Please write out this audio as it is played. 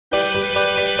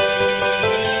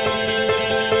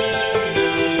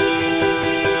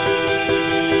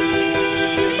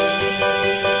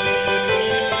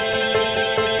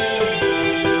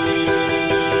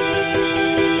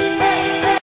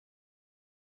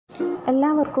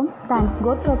എല്ലാവർക്കും thanks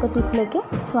God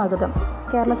പ്രോപ്പർട്ടീസിലേക്ക് സ്വാഗതം.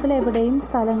 കേരളത്തിലെവിടെയും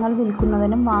സ്ഥലങ്ങൾ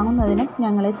വിൽക്കുന്നതിനും വാങ്ങുന്നതിനും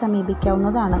ഞങ്ങളെ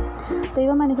സമീപിക്കാവുന്നതാണ്.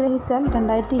 ദൈവം അനുഗ്രഹിച്ചാൽ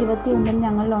 2021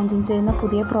 ഞങ്ങൾ ലോഞ്ചിങ് ചെയ്യുന്ന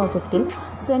പുതിയ പ്രോജക്റ്റിൽ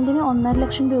സെൻറ്റിന് 1.5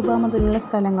 ലക്ഷം രൂപ മുതലുള്ള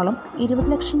സ്ഥലങ്ങളും 20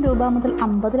 ലക്ഷം രൂപ മുതൽ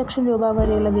 50 ലക്ഷം രൂപ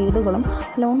വരെയുള്ള വീടുകളും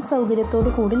ലോൺ സൗകര്യത്തോടു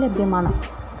കൂടി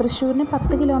ലഭ്യമാണ്. തൃശ്ശൂരിന്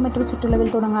 10 കിലോമീറ്റർ ചുറ്റളവിൽ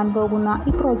തുടങ്ങാൻ പോകുന്ന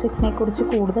ഈ പ്രോജക്റ്റിനെ കുറിച്ച്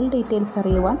കൂടുതൽ ഡീറ്റെയിൽസ്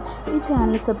അറിയുവാൻ ഈ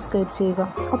ചാനൽ സബ്സ്ക്രൈബ് ചെയ്യുക.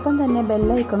 ഒപ്പം തന്നെ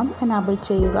ബെല്ലൈക്കണും എനാബിൾ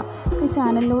ചെയ്യുക. ഈ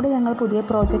ചാനലിലൂടെ ഞങ്ങൾ പുതിയ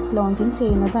പ്രോജക്റ്റ് ലോഞ്ചിങ്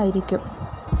ചെയ്യുന്നതായിരിക്കും.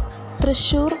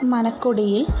 തൃശ്ശൂർ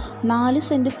മനക്കൊടിയിൽ 4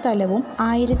 സെൻറ്റ് സ്ഥലവും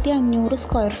 1500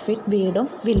 സ്ക്വയർ ഫീറ്റ് വീടും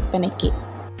വിൽപ്പനയ്ക്ക്.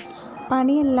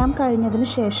 പണിയെല്ലാം കഴിഞ്ഞതിനു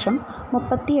ശേഷം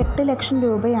 38 ലക്ഷം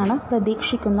രൂപയാണ്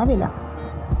പ്രതീക്ഷിക്കുന്ന വില.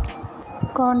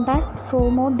 Contact for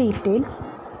more details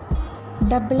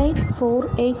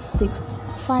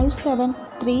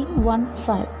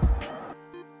 8848657315.